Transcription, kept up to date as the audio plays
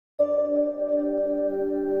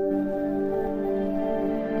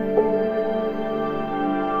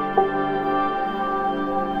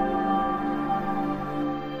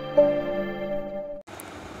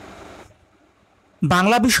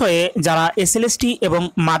বাংলা বিষয়ে যারা এসএলএসটি এবং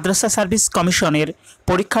মাদ্রাসা সার্ভিস কমিশনের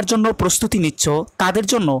পরীক্ষার জন্য প্রস্তুতি নিচ্ছ তাদের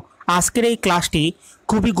জন্য আজকের এই ক্লাসটি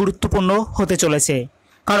খুবই গুরুত্বপূর্ণ হতে চলেছে।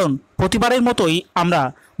 কারণ প্রতিবারের মতোই আমরা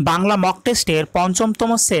বাংলা মক টেস্টের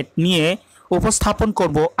পঞ্চমতম সেট নিয়ে উপস্থাপন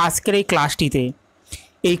করব আজকের এই ক্লাসটিতে।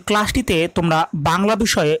 এই ক্লাসটিতে তোমরা বাংলা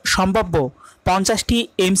বিষয়ে সম্ভাব্য 50টি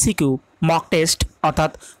এমসিকিউ মক টেস্ট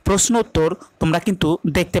অর্থাৎ প্রশ্ন উত্তর তোমরা কিন্তু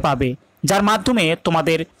দেখতে পাবে, যার মাধ্যমে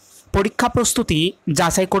তোমাদের পরীক্ষা প্রস্তুতি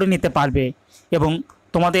যাচাই করে নিতে পারবে এবং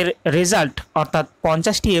তোমাদের রেজাল্ট অর্থাৎ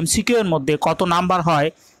 50টি এমসিকিউ এর মধ্যে কত নাম্বার হয়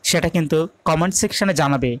সেটা কিন্তু কমেন্ট সেকশনে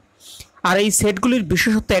জানাবে। আর এই সেটগুলির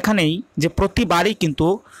বিশেষত্ব এখানেই যে প্রতিবারই কিন্তু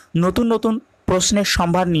নতুন নতুন প্রশ্নের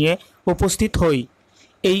সম্ভার নিয়ে উপস্থিত হই।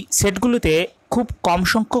 এই সেটগুলিতে খুব কম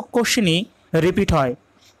সংখ্যক কোশ্চেনই রিপিট হয়।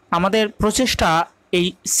 আমাদের প্রচেষ্টা এই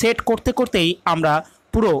সেট করতে করতেই আমরা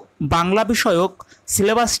পুরো বাংলা বিষয়ক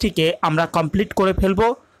সিলেবাসটিকে আমরা কমপ্লিট করে ফেলব।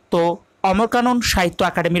 তো অমরকানন সাহিত্য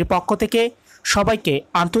একাডেমির পক্ষ থেকে সবাইকে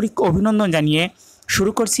আন্তরিক অভিনন্দন জানিয়ে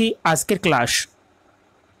শুরু করছি আজকের ক্লাস।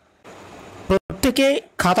 প্রত্যেকে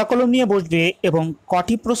খাতা কলম নিয়ে বসবে এবং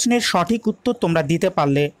কটি প্রশ্নের সঠিক উত্তর তোমরা দিতে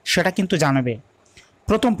পারলে সেটা কিন্তু জানাবে।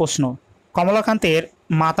 প্রথম প্রশ্ন, কমলাকান্তের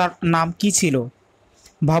মাতার নাম কি ছিল?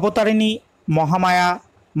 ভবতারিণী, মহামায়া,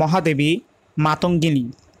 মহাদেবী, মাতঙ্গিনী।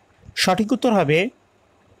 সঠিক উত্তর হবে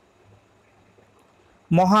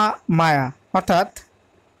মহামায়া, অর্থাৎ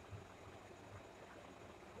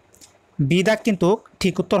বিদাগ কিন্তু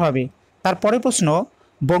ঠিক উত্তর হবে। তারপরে প্রশ্ন,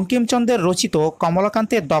 বঙ্কিমচন্দ্রের রচিত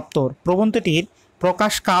কমলাকান্তের দপ্তর প্রবন্ধটির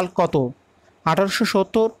প্রকাশকাল কত?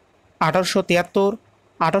 1870, 1873,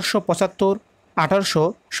 1875,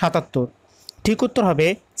 1877। ঠিক উত্তর হবে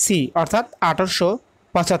সি, অর্থাৎ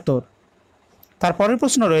 1875। তারপরের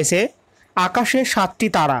প্রশ্ন রয়েছে, আকাশে 7টি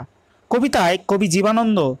তারা কবিতায় কবি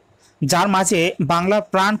জীবনানন্দ যার মাঝে বাংলার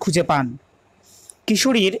প্রাণ খুঁজে পান?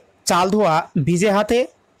 কিশোরীর চাল ধোয়া ভিজে হাতে,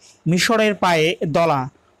 মিশরের পায়ে দলা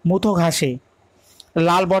মুথো ঘাসে,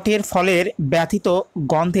 লাল বটের ফলের ব্যথিত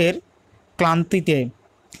গন্ধের ক্লান্তিতে।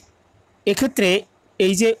 এক্ষেত্রে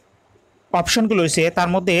এই যে অপশনগুলো রয়েছে তার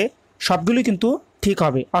মধ্যে সবগুলি কিন্তু ঠিক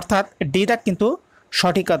হবে, অর্থাৎ ডিটা কিন্তু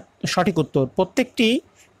সঠিক উত্তর। প্রত্যেকটি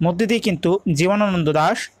মধ্যে দিয়ে কিন্তু জীবনানন্দ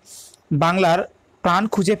দাশ বাংলার প্রাণ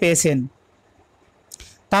খুঁজে পেয়েছেন।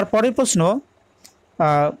 তারপরের প্রশ্ন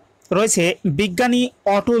রয়েছে, বিজ্ঞানী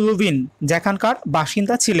অটো লুভিন যেখানকার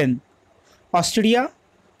বাসিন্দা ছিলেন? অস্ট্রেলিয়া,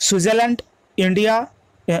 সুইজারল্যান্ড,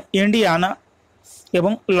 ইন্ডিয়ানা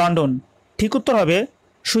এবং লন্ডন। ঠিক উত্তর হবে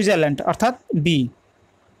সুইজারল্যান্ড, অর্থাৎ বি।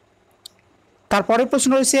 তারপরের প্রশ্ন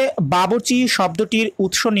রয়েছে, বাবুর্চি শব্দটির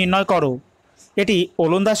উৎস নির্ণয় করো। এটি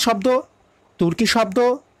ওলন্দাজ শব্দ, তুর্কি শব্দ,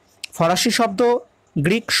 ফরাসি শব্দ,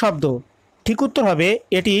 গ্রিক শব্দ। ঠিক উত্তর হবে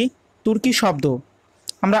এটি তুর্কি শব্দ।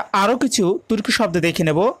 আমরা আরও কিছু তুর্কি শব্দ দেখে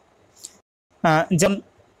নেব, যেমন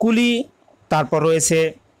কুলি, তারপর রয়েছে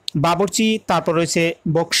বাবুর্চি, তারপর রয়েছে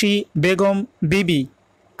বক্সি, বেগম, বিবি,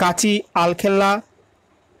 কাচি, আলখেল্লা,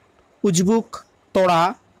 উজবুক, তোড়া,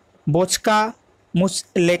 বোচকা,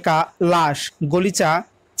 মুচলেকা, লাশ, গলিচা,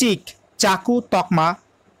 চিক, চাকু, তকমা,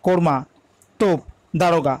 কোরমা, তোপ,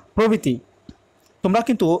 দারোগা প্রভৃতি। তোমরা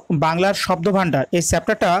কিন্তু বাংলার শব্দভাণ্ডার এই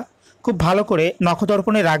চ্যাপ্টারটা খুব ভালো করে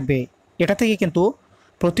নখদর্পণে রাখবে, এটা থেকে কিন্তু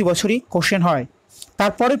প্রতি বছরই কোশ্চেন হয়।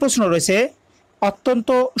 তারপরে প্রশ্ন রয়েছে, অত্যন্ত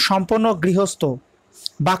সম্পন্ন গৃহস্থ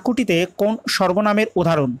বাক্যটিতে কোন সর্বনামের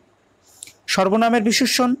উদাহরণ? সর্বনামের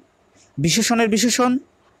বিশেষণ, বিশেষণের বিশেষণ,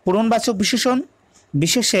 পূরণবাচক বিশেষণ,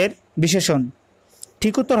 বিশেষের বিশেষণ।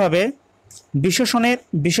 ঠিক উত্তর হবে বিশেষণের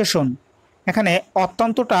বিশেষণ। এখানে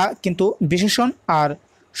অত্যন্তটা কিন্তু বিশেষণ আর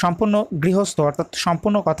সম্পূর্ণ গৃহস্থ অর্থাৎ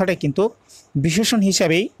সম্পূর্ণ কথাটা কিন্তু বিশেষণ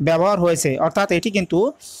হিসাবেই ব্যবহার হয়েছে, অর্থাৎ এটি কিন্তু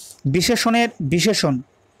বিশেষণের বিশেষণ,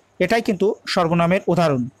 এটাই কিন্তু সর্বনামের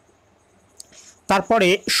উদাহরণ। তারপরে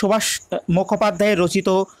সুভাষ মুখোপাধ্যায়ের রচিত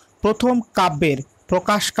প্রথম কাব্যের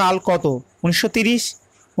প্রকাশকাল কত? 1930,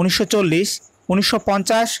 1940,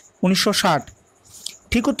 1950, 1960।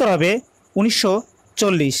 ঠিক উত্তর হবে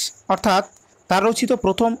 1940, অর্থাৎ তার রচিত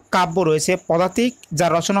প্রথম কাব্য রয়েছে পদাতিক,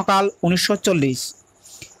 যার রচনাকাল 1940।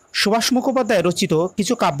 সুভাষ মুখোপাধ্যায় রচিত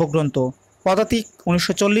কিছু কাব্যগ্রন্থ, পদাতিক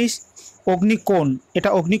 1940, অগ্নিকোণ, এটা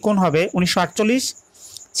অগ্নিকোণ হবে 1948,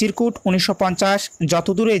 চিরকুট 1950,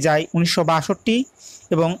 যতদূরে যায় 1962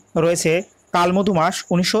 এবং রয়েছে কালমধুমাস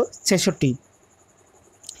 1966।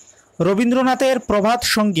 রবীন্দ্রনাথের প্রভাত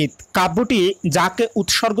সঙ্গীত কাব্যটি যাকে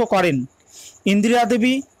উৎসর্গ করেন? ইন্দিরা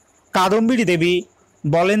দেবী, কাদম্বিনী দেবী,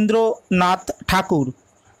 বলেন্দ্রনাথ ঠাকুর,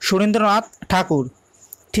 সুরেন্দ্রনাথ ঠাকুর।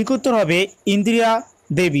 ঠিক উত্তর হবে ইন্দিরা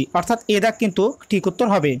দেবী, অর্থাৎ এদা কিন্তু ঠিক উত্তর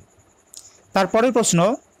হবে। তারপরে প্রশ্ন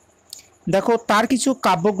দেখো, তার কিছু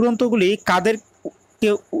কাব্যগ্রন্থগুলি কাদের কে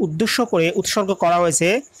উদ্দেশ্য করে উৎসর্গ করা হয়েছে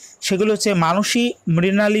সেগুলো হচ্ছে মানসী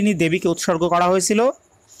মৃণালিনী দেবীকে উৎসর্গ করা হয়েছিল,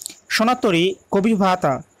 সোনাত্তরী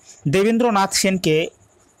কবিভাতা দেবেন্দ্রনাথ সেনকে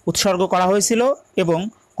উৎসর্গ করা হয়েছিল এবং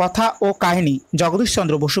কথা ও কাহিনী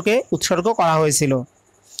জগদীশচন্দ্র বসুকে উৎসর্গ করা হয়েছিল।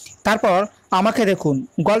 তারপর আমাকে দেখুন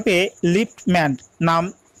গল্পে লিফটম্যান নাম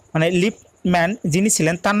মানে লিফটম্যান যিনি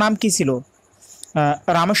ছিলেন তার নাম কি ছিল?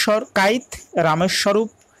 রামেশ্বর কাইত, রামস্বরূপ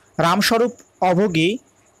অভোগী,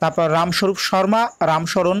 তারপর রামস্বরূপ শর্মা,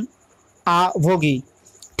 রামশরণ আভোগী।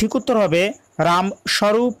 ঠিক উত্তর হবে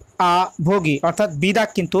রামস্বরূপ আভোগী, অর্থাৎ বিদাক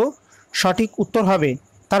কিন্তু সঠিক উত্তর হবে।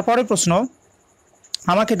 তারপরে প্রশ্ন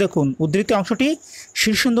আমাকে দেখুন উদ্ধৃত অংশটি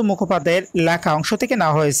শীর্ষেন্দু মুখোপাধ্যায়ের লেখা অংশ থেকে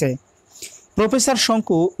নেওয়া হয়েছে। প্রফেসর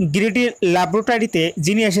শঙ্কু গিরিডির ল্যাবরেটরিতে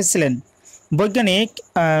যিনি এসেছিলেন বৈজ্ঞানিক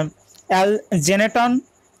অ্যালজেনেটন,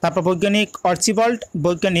 তারপর বৈজ্ঞানিক অর্চিবাল্ড,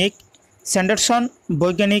 বৈজ্ঞানিক স্যান্ডারসন,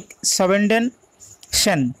 বৈজ্ঞানিক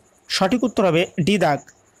সেন। সঠিক উত্তর হবে ডি দাগ,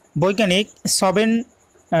 বৈজ্ঞানিক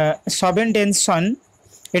সবেন্ডেনসন,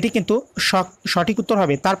 এটি কিন্তু সঠিক উত্তর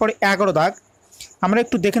হবে। তারপরে 11 দাগ আমরা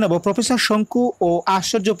একটু দেখে নেব প্রফেসর শঙ্কু ও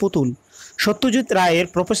আশ্চর্য পুতুল। সত্যজিৎ রায়ের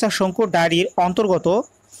প্রফেসর শঙ্কুর ডায়েরির অন্তর্গত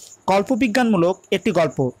কল্পবিজ্ঞানমূলক একটি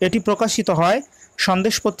গল্প। এটি প্রকাশিত হয়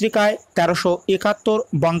সন্দেশ পত্রিকায় 1371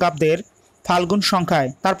 বঙ্গাব্দের ফাল্গুন সংখ্যায়।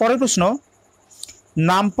 তারপরের প্রশ্ন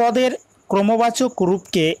নামপদের ক্রমবাচক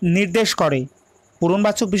রূপকে নির্দেশ করে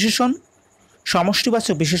পূরণবাচক বিশেষণ,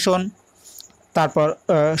 সমষ্টিবাচক বিশেষণ, তারপর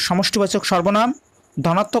সমষ্টিবাচক সর্বনাম,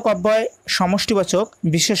 ধনাত্মক অব্যয়, সমষ্টিবাচক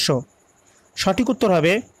বিশেষ্য। সঠিক উত্তর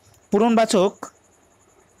হবে পূরণবাচক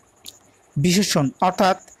বিশেষণ,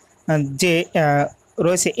 অর্থাৎ যে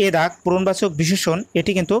রয়েছে এ দাগ পূরণবাচক বিশেষণ,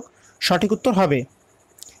 এটি কিন্তু সঠিক উত্তর হবে।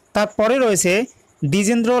 তারপরে রয়েছে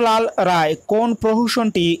দ্বিজেন্দ্রলাল রায় কোন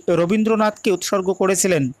প্রহসনটি রবীন্দ্রনাথকে উৎসর্গ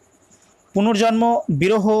করেছিলেন? পুনর্জন্ম,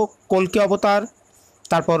 বিরহ, কল্কি অবতার,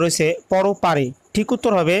 তারপর রয়েছে পরপারে। ঠিক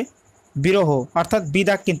উত্তর হবে বিরহ, অর্থাৎ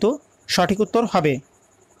বিদাগ কিন্তু সঠিক উত্তর হবে।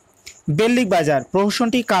 বেল্লিক বাজার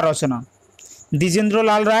প্রহসনটি কার রচনা?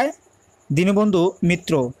 দ্বিজেন্দ্রলাল রায়, দীনবন্ধু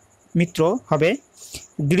মিত্র হবে,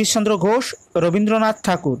 গিরিশচন্দ্র ঘোষ, রবীন্দ্রনাথ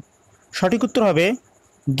ঠাকুর। সঠিক উত্তর হবে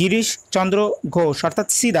গিরিশচন্দ্র ঘোষ, অর্থাৎ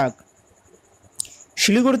সি দাগ।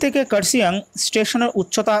 শিলিগুড়ি থেকে কার্সিয়াং স্টেশনের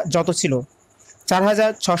উচ্চতা যত ছিল?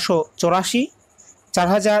 4684,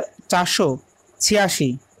 4486,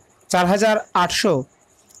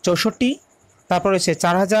 4864, তারপর রয়েছে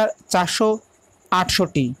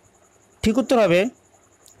 4468। ঠিক উত্তর হবে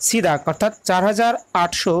সি দাগ, অর্থাৎ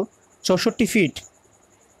 4864 ফিট।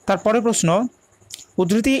 তারপরে প্রশ্ন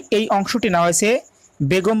উদ্ধৃতি এই অংশটি নেওয়া হয়েছে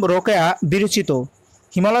বেগম রোকেয়া বিরচিত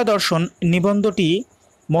হিমালয় দর্শন নিবন্ধটি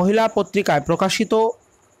মহিলা পত্রিকায় প্রকাশিত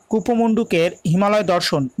কুপমুন্ডুকের হিমালয়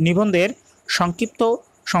দর্শন নিবন্ধের সংক্ষিপ্ত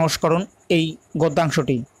সংস্করণ এই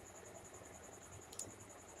গদ্যাংশটি।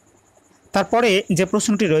 তারপরে যে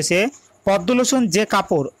প্রশ্নটি রয়েছে পদ্মলোচন যে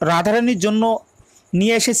কাপড় রাধারানীর জন্য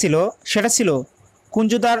নিয়ে এসেছিল সেটা ছিল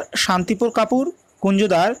কুঞ্জদার শান্তিপুর কাপড়,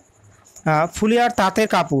 কুঞ্জদার ফুলিয়ার তাঁতের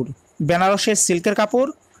কাপড়, বেনারসের সিল্কের কাপড়,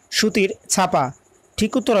 সুতির ছাপা।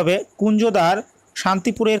 ঠিক উত্তর হবে কুঞ্জদার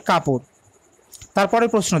শান্তিপুরের কাপড়। তারপরে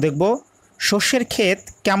প্রশ্ন দেখব শস্যের ক্ষেত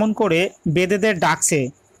কেমন করে বেদেদের ডাকছে?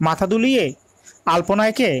 মাথা দুলিয়ে,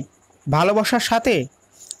 আলপনায়কে, ভালোবাসার সাথে,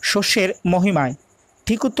 শস্যের মহিমায়।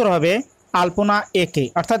 ঠিক উত্তর হবে আলপনা একে,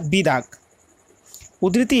 অর্থাৎ বিদাগ।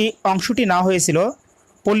 উদ্ধৃতি অংশটি নেওয়া হয়েছিল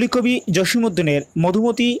পল্লীকবি জসীমউদ্দিনের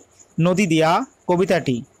মধুমতি নদী দিয়া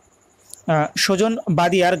কবিতাটি সজন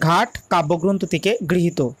বাদিয়ার ঘাট কাব্যগ্রন্থ থেকে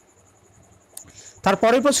গৃহীত।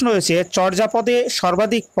 তারপরের প্রশ্ন রয়েছে চর্যাপদে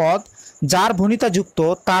সর্বাধিক পদ যার ভণিতা যুক্ত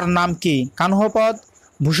তার নাম কি? কানহপদ,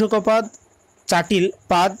 ভূষকপদ, চাটিল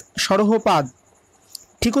পাদ, সরহপাদ।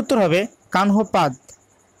 ঠিক উত্তর হবে কানহপাদ,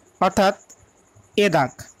 অর্থাৎ এ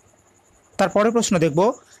দাগ। তারপরে প্রশ্ন দেখব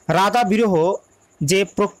রাধা বিরহ যে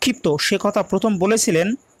প্রক্ষিপ্ত সে কথা প্রথম বলেছিলেন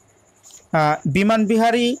বিমান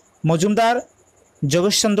বিহারী মজুমদার,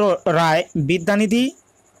 যোগেশচন্দ্র রায় বিদ্যানিধি,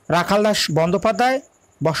 রাখালদাস বন্দ্যোপাধ্যায়,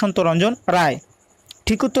 বসন্ত রঞ্জন রায়।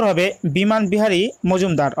 ঠিক উত্তর হবে বিমান বিহারী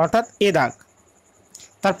মজুমদার, অর্থাৎ এ দাগ।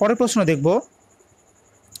 তারপরে প্রশ্ন দেখব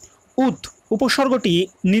উপসর্গটি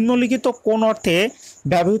নিম্নলিখিত কোন অর্থে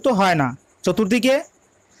ব্যবহৃত হয় না? চতুর্দিকে,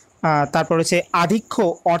 তারপর হচ্ছে আধিক্য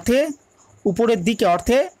অর্থে, উপরের দিকে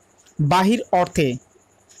অর্থে, বাহির অর্থে।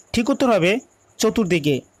 ঠিক উত্তর হবে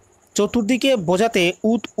চতুর্দিকে। চতুর্দিকে বোঝাতে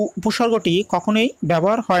উপসর্গটি কখনোই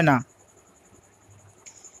ব্যবহার হয় না।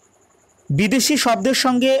 বিদেশি শব্দের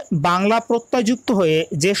সঙ্গে বাংলা প্রত্যয় যুক্ত হয়ে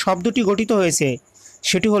যে শব্দটি গঠিত হয়েছে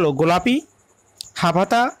সেটি হলো গোলাপি,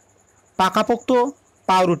 হাফহাতা, পাকাপোক্ত,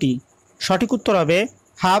 পাউরুটি। সঠিক উত্তর হবে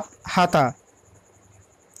হাফ হাতা।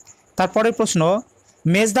 তারপরে প্রশ্ন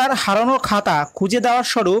মেজদার হারানো খাতা খুঁজে দেওয়ার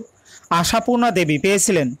স্বরূপ আশাপূর্ণা দেবী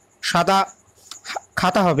পেয়েছিলেন? সাদা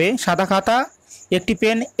খাতা হবে, সাদা খাতা, একটি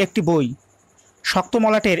পেন, একটি বই। শক্ত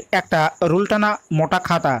মলাটের একটা রুলটানা মোটা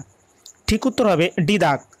খাতা। ঠিক উত্তর হবে ডি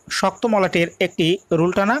দাগ, শক্ত মলাটের একটি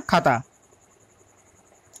রুলটানা খাতা।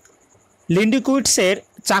 লিন্ডিকুইটসের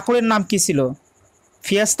চাকরের নাম কি ছিল?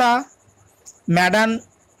 ফিয়াস্তা, ম্যাডান,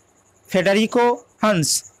 ফেডারিকো, হান্স।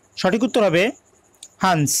 সঠিক উত্তর হবে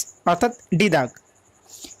হান্স, অর্থাৎ ডি দাগ।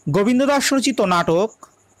 গোবিন্দ দাস রচিত নাটক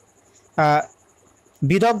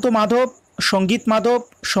বিদগ্ধ মাধব, সঙ্গীত মাধব,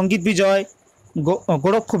 সঙ্গীত বিজয়,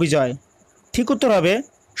 গোরক্ষ বিজয়। ঠিক উত্তর হবে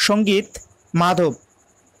সঙ্গীত মাধব,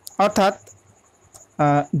 অর্থাৎ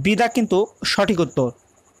বিদা কিন্তু সঠিক উত্তর।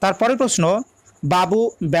 তারপরে প্রশ্ন, বাবু,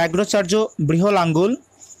 ব্যাঘ্রচার্য, বৃহলাঙ্গুল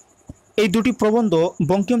এই দুটি প্রবন্ধ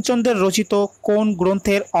বঙ্কিমচন্দ্রের রচিত কোন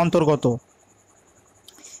গ্রন্থের অন্তর্গত?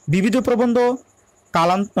 বিবিধ প্রবন্ধ,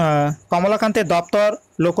 কমলাকান্তের দপ্তর,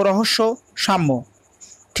 লোকরহস্য, সাম্য।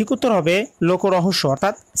 ঠিক উত্তর হবে লোকরহস্য,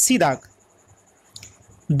 অর্থাৎ সি দাগ।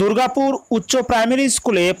 দুর্গাপুর উচ্চ প্রাইমারি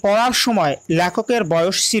স্কুলে পড়ার সময় লেখকের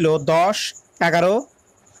বয়স ছিল 10, 11,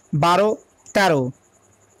 12, 13।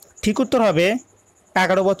 ঠিক উত্তর হবে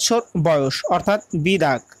 11 বছর বয়স, অর্থাৎ বি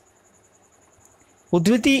দাগ।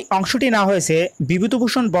 উদ্ধৃতি অংশটি না হয়েছে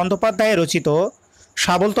বিভূতিভূষণ বন্দ্যোপাধ্যায়ের রচিত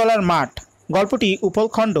শাবলতলার মাঠ গল্পটি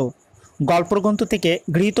উপলখণ্ড গল্পগ্রন্থ থেকে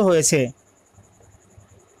গৃহীত হয়েছে।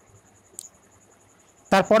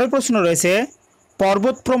 তারপরে প্রশ্ন রয়েছে,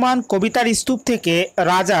 পর্বত প্রমাণ কবিতার স্তূপ থেকে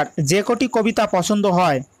রাজার যে কটি কবিতা পছন্দ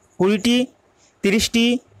হয়? 20টি, 30টি,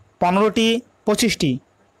 15টি, 25টি।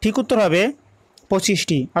 ঠিক উত্তর হবে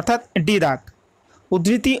 25টি, অর্থাৎ ডি দাগ।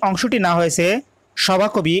 উদ্ধৃতি অংশটি না হয়েছে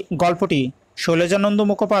সভাকবি গল্পটি শৈলজানন্দ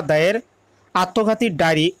মুখোপাধ্যায়ের আত্মঘাতীর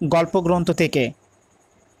ডায়েরি গল্পগ্রন্থ থেকে।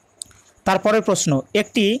 তারপরে প্রশ্ন,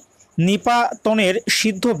 একটি নিপাতনের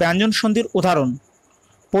সিদ্ধ ব্যঞ্জন সন্ধির উদাহরণ।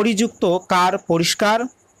 পরিযুক্ত কার পরিষ্কার,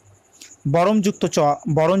 বরমযুক্ত চ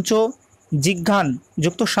বরঞ্চ, জিঘ্রাণ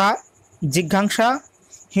যুক্ত সা জিঘ্রাংসা,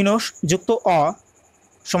 হিনস যুক্ত অ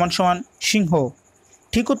সমান সমান সিংহ।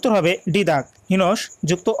 ঠিক উত্তর হবে ডি দাগ, হিনস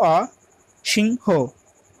যুক্ত অ সিংহ।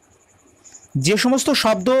 যে সমস্ত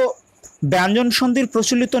শব্দ ব্যঞ্জন সন্ধির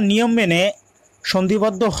প্রচলিত নিয়ম মেনে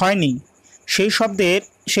সন্ধিবদ্ধ হয়নি সেই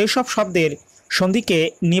সব শব্দের সন্ধিকে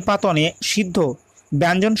নিপাতনে সিদ্ধ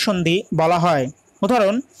ব্যঞ্জন সন্ধি বলা হয়।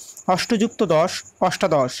 উদাহরণ, অষ্টযুক্ত 10,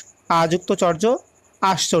 অষ্টাদশ, আযুক্ত চর্য,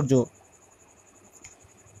 আশ্চর্য।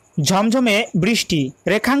 ঝমঝমে বৃষ্টি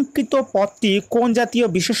রেখাঙ্কিত পদটি কোন জাতীয়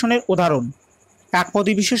বিশেষণের উদাহরণ?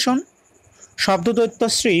 একপদী বিশেষণ,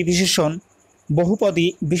 শব্দদ্বৈতশ্রী বিশেষণ, বহুপদী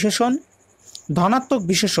বিশেষণ, ধনাত্মক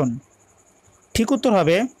বিশেষণ। ঠিক উত্তর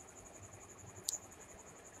হবে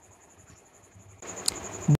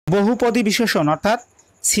বহুপদী বিশেষণ, অর্থাৎ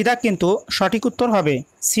সি দাগ কিন্তু সঠিক উত্তর হবে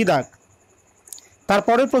সি দাগ।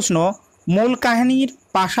 তারপরের প্রশ্ন, মূল কাহিনীর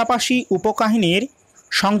পাশাপাশি উপকাহিনীর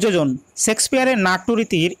সংযোজন শেক্সপিয়ারের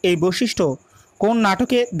নাট্যরীতির এই বৈশিষ্ট্য কোন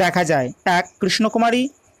নাটকে দেখা যায়? 1 কৃষ্ণকুমারী,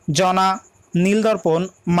 জনা, নীলদর্পণ,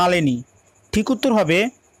 মালিনী। ঠিক উত্তর হবে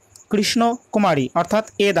কৃষ্ণকুমারী, অর্থাৎ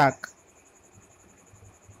এ দাগ।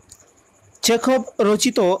 চেখভ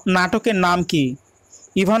রচিত নাটকের নাম কি?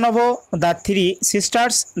 Ivanovo, the three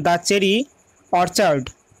sisters, the cherry orchard.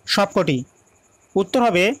 সবকটি। উত্তর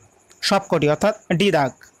হবে সবকটি, অর্থাৎ ডি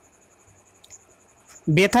দাগ।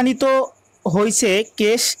 বেথানিত হইছে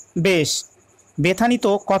কেশ বেশ, বেথানিত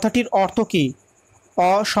কথাটির অর্থ কি?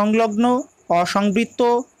 অসংলগ্ন, অসংবৃত্ত,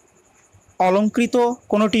 অলঙ্কৃত,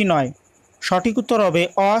 কোনোটি নয়। সঠিক উত্তর হবে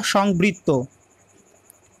অসংবৃত্ত।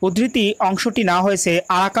 উদ্ধৃতি অংশটি না হয়েছে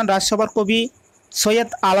আরাকান রাজসভার কবি সৈয়দ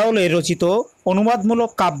আলাওলের রচিত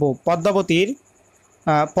অনুবাদমূলক কাব্য পদ্মাবতীর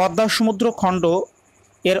পদ্মা সমুদ্র খণ্ড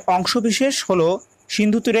এর অংশবিশেষ হল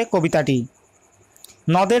সিন্ধুতীরে কবিতাটি।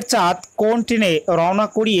 নদের চাঁদ কোন ট্রেনে রওনা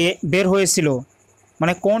করিয়ে বের হয়েছিল?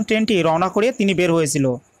 মানে কোন ট্রেনটি রওনা করিয়ে তিনি বের হয়েছিল?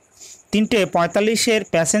 3:45-এর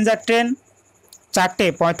passenger train,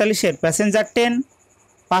 4:45-এর passenger train,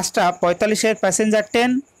 5:45-এর passenger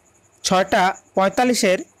train,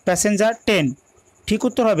 6:45-এর passenger train. ঠিক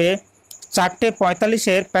উত্তর হবে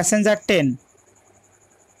 4:45-এর প্যাসেঞ্জার ট্রেন।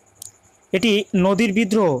 এটি নদীর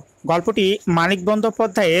বিদ্রোহ গল্পটি মানিক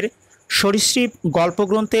বন্দ্যোপাধ্যায়ের সরীসৃপ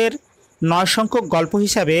গল্পগ্রন্থের 9 সংখ্যক গল্প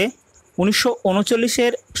হিসাবে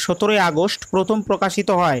 1939-এর 17 আগস্ট প্রথম প্রকাশিত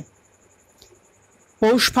হয়।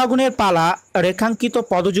 পৌষ ফাগুনের পালা রেখাঙ্কিত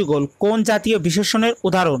পদযুগল কোন জাতীয় বিশেষণের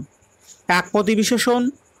উদাহরণ? একপদী বিশেষণ,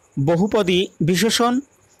 বহুপদী বিশেষণ,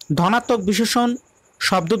 ধনাত্মক বিশেষণ,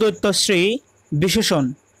 শব্দদ্বৈতশ্রী বিশেষণ।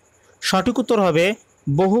 সঠিক উত্তর হবে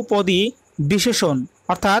বহুপদী বিশেষণ,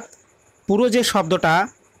 অর্থাৎ পুরো যে শব্দটা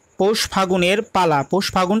পৌষ ফাগুনের পালা, পৌষ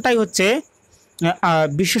ফাগুনটাই হচ্ছে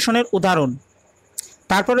বিশেষণের উদাহরণ।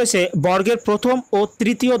 তারপর রয়েছে বর্গের প্রথম ও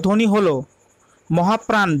তৃতীয় ধ্বনি হল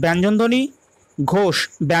মহাপ্রাণ ব্যঞ্জনধ্বনি, ঘোষ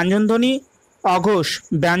ব্যঞ্জনধ্বনি, অঘোষ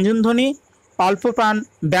ব্যঞ্জনধ্বনি, অল্পপ্রাণ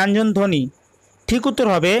ব্যঞ্জনধ্বনি। ঠিক উত্তর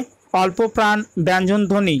হবে অল্পপ্রাণ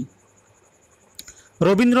ব্যঞ্জনধ্বনি।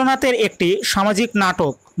 রবীন্দ্রনাথের একটি সামাজিক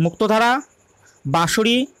নাটক মুক্তধারা,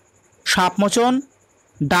 বাঁশরি, সাপমোচন,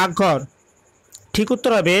 ডাকঘর। ঠিক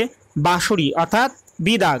উত্তর হবে বাঁশরি অর্থাৎ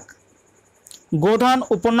বিদাগ। গোধন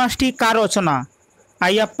উপন্যাসটি কার রচনা?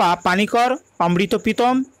 আইয়াপ্পা পানিকর, অমৃত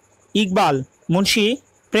প্রীতম, ইকবাল, মুন্সী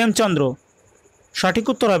প্রেমচন্দ্র। সঠিক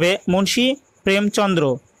উত্তর হবে মুন্সী প্রেমচন্দ্র।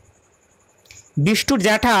 বিষ্টুর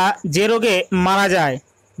জ্যাঠা যে রোগে মারা যায়,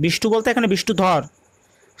 বিষ্টু বলতে এখানে বিষ্টুধর,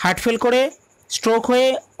 হার্ট ফেল করে, স্ট্রোক হয়ে,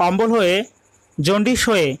 অম্বল হয়ে, জন্ডিস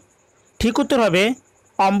হয়ে। ঠিক উত্তর হবে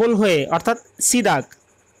অম্বল হয়ে অর্থাৎ সিদাগ।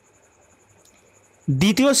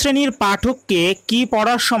 দ্বিতীয় শ্রেণীর পাঠককে কি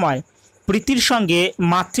পড়ার সময় প্রীতির সঙ্গে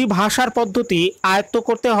মাতৃভাষার পদ্ধতি আয়ত্ত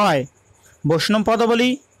করতে হয়? বৈষ্ণব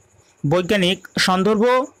পদাবলী, বৈজ্ঞানিক সন্দর্ভ,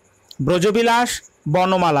 ব্রজবিলাস,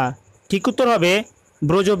 বর্ণমালা। ঠিক উত্তর হবে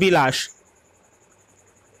ব্রজবিলাস।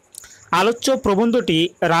 আলোচ্য প্রবন্ধটি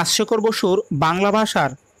রাজশেখর বসুর বাংলা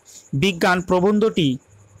ভাষার বিজ্ঞান প্রবন্ধটি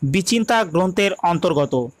বিচিন্তা গ্রন্থের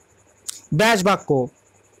অন্তর্গত। ব্যাসবাক্য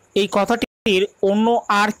এই কথাটির অন্য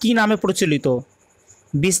আর কি নামে প্রচলিত?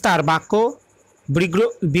 বিস্তার বাক্য,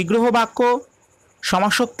 বিগ্রহ বাক্য,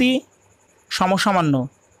 সমাশক্তি, সমসামান্য।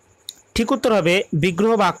 ঠিক উত্তর হবে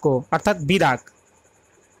বিগ্রহ বাক্য অর্থাৎ বিরাগ।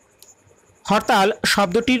 হরতাল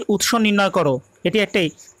শব্দটির উৎস নির্ণয় করো। এটি একটি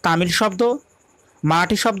তামিল শব্দ,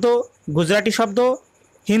 মারাঠি শব্দ, গুজরাটি শব্দ,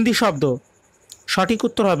 হিন্দি শব্দ। সঠিক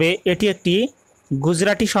উত্তর হবে এটি একটি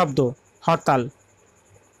গুজরাটি শব্দ হরতাল।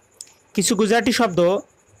 কিছু গুজরাটি শব্দ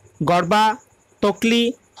গরবা, তকলি,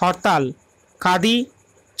 হরতাল, কাদি,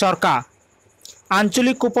 চরকা।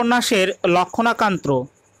 আঞ্চলিক উপন্যাসের লক্ষণাকান্ত।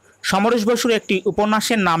 সমরেশ বসুর একটি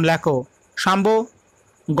উপন্যাসের নাম লেখো। শাম্ব,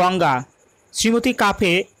 গঙ্গা, শ্রীমতী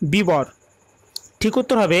কাফে, বিবর। ঠিক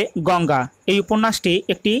উত্তর হবে গঙ্গা। এই উপন্যাসটি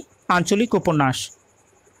একটি আঞ্চলিক উপন্যাস।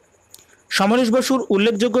 সমরেশ বসুর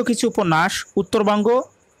উল্লেখযোগ্য কিছু উপন্যাস উত্তরবঙ্গ,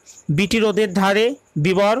 বিটি রোদের ধারে,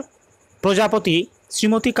 বিবর, প্রজাপতি,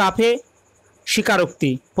 শ্রীমতী কাফে,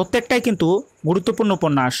 স্বীকারোক্তি। প্রত্যেকটাই কিন্তু গুরুত্বপূর্ণ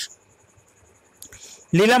উপন্যাস।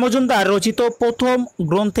 লীলা মজুমদার রচিত প্রথম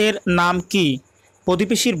গ্রন্থের নাম কি?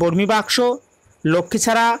 প্রদীপেশীর বর্মী বাক্স,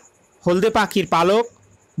 লক্ষ্মীছাড়া, হলদে পাখির পালক,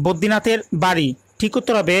 বদ্রীনাথের বাড়ি। ঠিক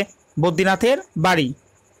উত্তর হবে বদ্রীনাথের বাড়ি।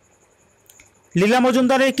 লীলা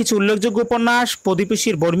মজুমদারের কিছু উল্লেখযোগ্য উপন্যাস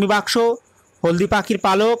প্রদীপেশীর বর্মী বাক্স, হলদি পাখির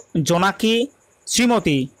পালক, জোনাকি,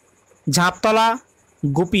 শ্রীমতী, ঝাঁপতলা,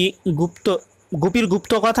 গুপির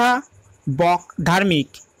গুপ্ত কথা, বক ধার্মিক,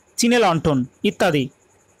 চীনে লণ্ঠন ইত্যাদি।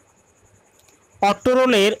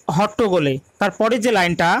 অট্টরোলের হট্টগোলে তারপরে যে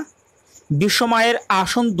লাইনটা, বিশ্বমায়ের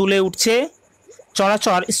আসন দুলে উঠছে,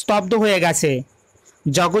 চরাচর স্তব্ধ হয়ে গেছে,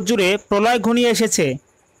 জগৎ জুড়ে প্রলয় ঘনিয়ে এসেছে,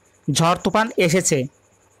 ঝড় তুফান এসেছে।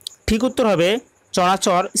 ঠিক উত্তর হবে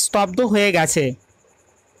চরাচর স্তব্ধ হয়ে গেছে।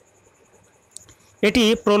 এটি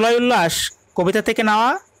প্রলয় উল্লাস কবিতা থেকে নেওয়া,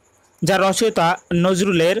 যা রচয়িতা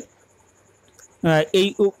নজরুলের এই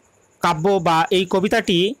কাব্য বা এই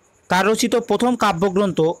কবিতাটি তার রচিত প্রথম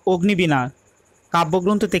কাব্যগ্রন্থ অগ্নিবীণা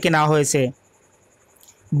কাব্যগ্রন্থ থেকে নেওয়া হয়েছে।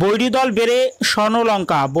 বৈরীদল বেড়ে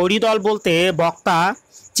স্বর্ণলঙ্কা। বৈরীদল বলতে বক্তা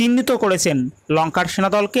চিহ্নিত করেছেন লঙ্কার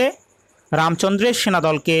সেনাদলকে, রামচন্দ্রের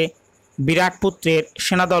সেনাদলকে, বিরাট পুত্রের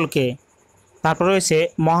সেনাদলকে। তারপর রয়েছে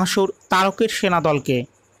মহাসুর তারকের সেনাদলকে।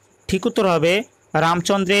 ঠিক উত্তর হবে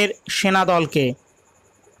রামচন্দ্রের সেনাদলকে।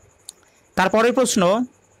 তারপরের প্রশ্ন,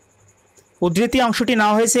 উদ্ধৃতি অংশটি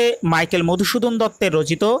নেওয়া হয়েছে মাইকেল মধুসূদন দত্তের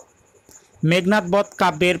রচিত মেঘনাদ বধ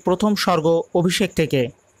কাব্যের প্রথম স্বর্গ অভিষেক থেকে।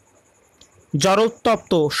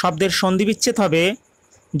 জড়োত্তপ্ত শব্দের সন্ধিবিচ্ছেদ হবে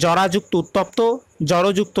জরাযুক্ত উত্তপ্ত,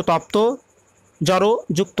 জড়যুক্ত তপ্ত,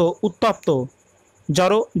 জড়যুক্ত উত্তপ্ত,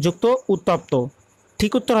 জড়যুক্ত উত্তপ্ত।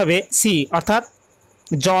 ঠিক উত্তর হবে সি অর্থাৎ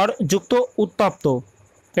জড়যুক্ত উত্তপ্ত।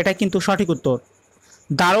 এটা কিন্তু সঠিক উত্তর।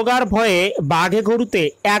 দারোগার ভয়ে বাঘে গরুতে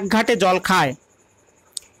এক ঘাটে জল খায়।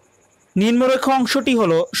 নিম্নরেখ অংশটি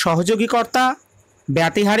হলো সহযোগী কর্তা,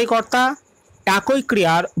 ব্যতিহারী কর্তা, একই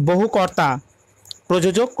ক্রিয়ার বহু কর্তা,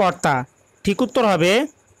 প্রযোজক কর্তা। ঠিক উত্তর হবে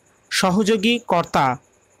সহযোগী কর্তা।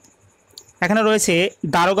 এখানে রয়েছে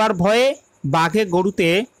দারোগার ভয়ে বাঘে গরুতে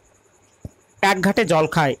এক ঘাটে জল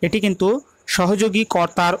খায়, এটি কিন্তু সহযোগী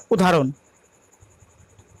কর্তার উদাহরণ।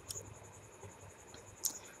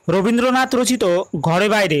 রবীন্দ্রনাথ রচিত ঘরে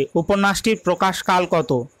বাইরে উপন্যাসটির প্রকাশকাল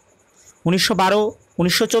কত? 1912,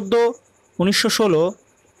 1914, 1916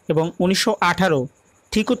 এবং 1918।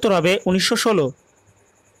 ঠিক উত্তর হবে 1916।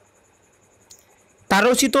 তার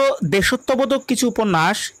রচিত দেশত্ববোধক কিছু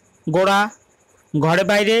উপন্যাস গোড়া, ঘরে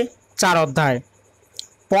বাইরে, 4 অধ্যায়।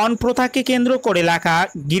 পণ প্রথাকে কেন্দ্র করে লেখা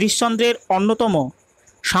গিরিশচন্দ্রের অন্যতম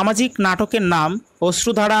সামাজিক নাটকের নাম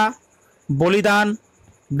অশ্রুধারা, বলিদান,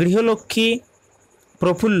 গৃহলক্ষ্মী,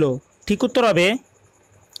 প্রফুল্ল। ঠিক উত্তর হবে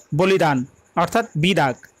বলিদান অর্থাৎ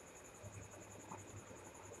বিদাগ।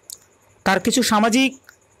 তার কিছু সামাজিক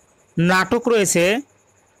নাটক রয়েছে,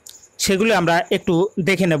 সেগুলো আমরা একটু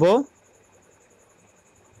দেখে নেব।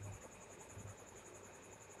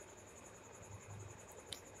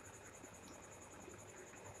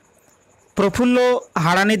 প্রফুল্ল,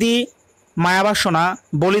 হারানিধি, মায়াবাসনা,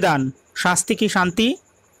 বলিদান, শাস্তি কি শান্তি,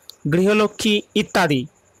 গৃহলক্ষ্মী ইত্যাদি।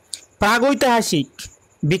 প্রাগৈতিহাসিক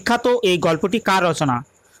বিখ্যাত এই গল্পটি কার রচনা?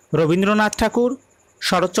 রবীন্দ্রনাথ ঠাকুর,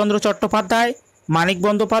 শরৎচন্দ্র চট্টোপাধ্যায়, মানিক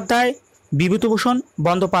বন্দ্যোপাধ্যায়, বিভূতিভূষণ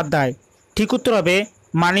বন্দ্যোপাধ্যায়। ঠিক উত্তর হবে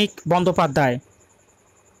মানিক বন্দ্যোপাধ্যায়।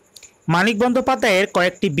 মানিক বন্দ্যোপাধ্যায়ের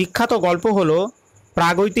কয়েকটি বিখ্যাত গল্প হল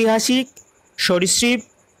প্রাগৈতিহাসিক, সরীসৃপ,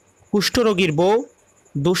 কুষ্ঠরোগীর বউ,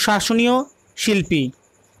 দুঃশাসনীয়, শিল্পী।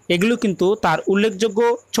 এগুলো কিন্তু তার উল্লেখযোগ্য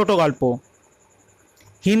ছোট গল্প।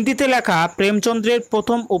 হিন্দিতে লেখা প্রেমচন্দ্রের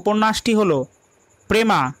প্রথম উপন্যাসটি হল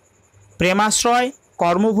প্রেমা, প্রেমাশ্রয়,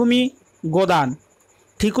 কর্মভূমি, গোদান।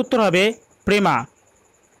 ঠিক উত্তর হবে প্রেমা।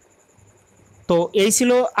 তো এই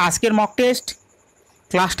ছিল আজকের মক টেস্ট।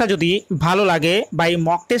 ক্লাসটা যদি ভালো লাগে বা এই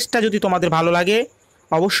মক টেস্টটা যদি তোমাদের ভালো লাগে,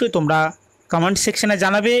 অবশ্যই তোমরা কমেন্ট সেকশনে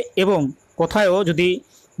জানাবে, এবং কোথাও যদি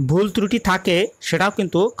ভুল ত্রুটি থাকে সেটাও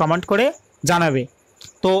কিন্তু কমেন্ট করে জানাবে।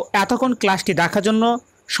 তো এতক্ষণ ক্লাসটি দেখার জন্য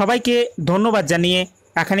সবাইকে ধন্যবাদ জানিয়ে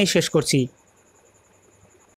এখানেই শেষ করছি।